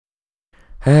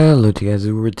Hello to you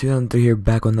guys, we're 2003 here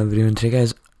back on the video, and today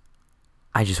guys,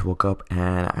 I just woke up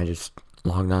and I just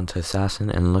logged on to Assassin,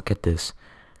 and look at this.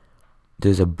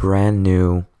 There's a brand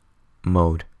new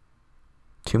mode.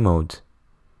 2 modes.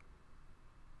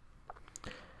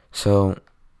 So,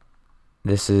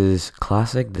 this is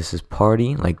classic, this is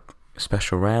party, like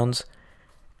special rounds,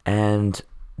 and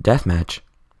deathmatch.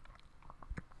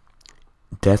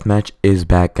 Deathmatch is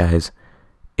back, guys.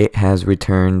 It has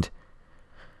returned.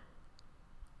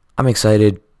 I'm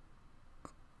excited.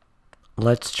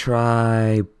 Let's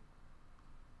try.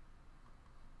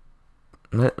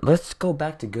 Let's go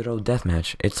back to good old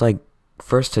deathmatch. It's like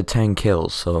first to 10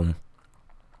 kills, so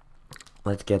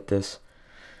let's get this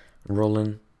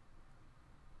rolling.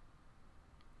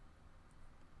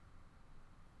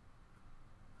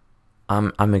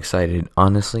 I'm excited,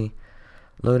 honestly.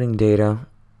 Loading data.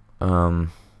 Let's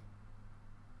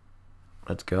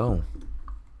go.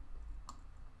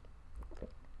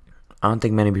 I don't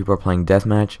think many people are playing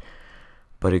deathmatch,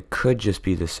 but it could just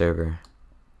be the server.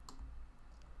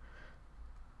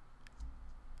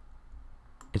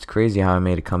 It's crazy how I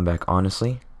made a comeback,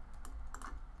 honestly.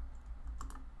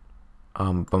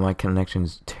 But my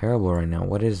connection's terrible right now.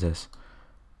 What is this?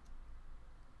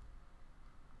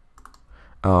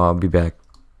 Oh, I'll be back.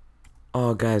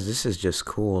 Oh, guys, this is just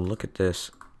cool. Look at this.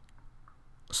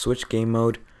 Switch game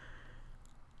mode.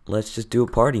 Let's just do a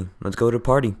party. Let's go to a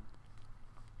party.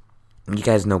 You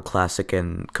guys know classic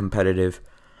and competitive.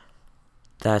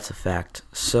 That's a fact.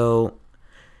 So,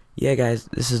 yeah, guys,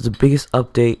 this is the biggest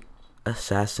update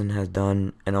Assassin has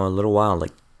done in a little while.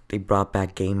 Like, they brought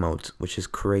back game modes, which is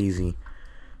crazy.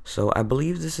 So, I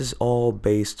believe this is all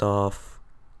based off,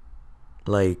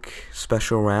 like,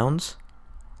 special rounds.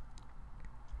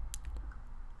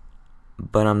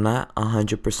 But I'm not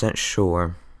 100%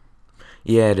 sure.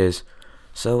 Yeah, it is.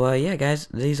 So, yeah, guys,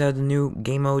 these are the new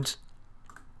game modes.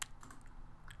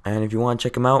 And if you want to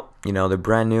check them out, you know, they're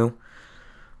brand new.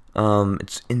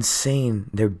 It's insane.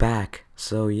 They're back.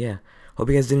 So, yeah. Hope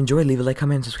you guys did enjoy. Leave a like,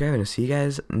 comment, and subscribe. And I'll see you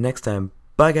guys next time.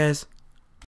 Bye, guys.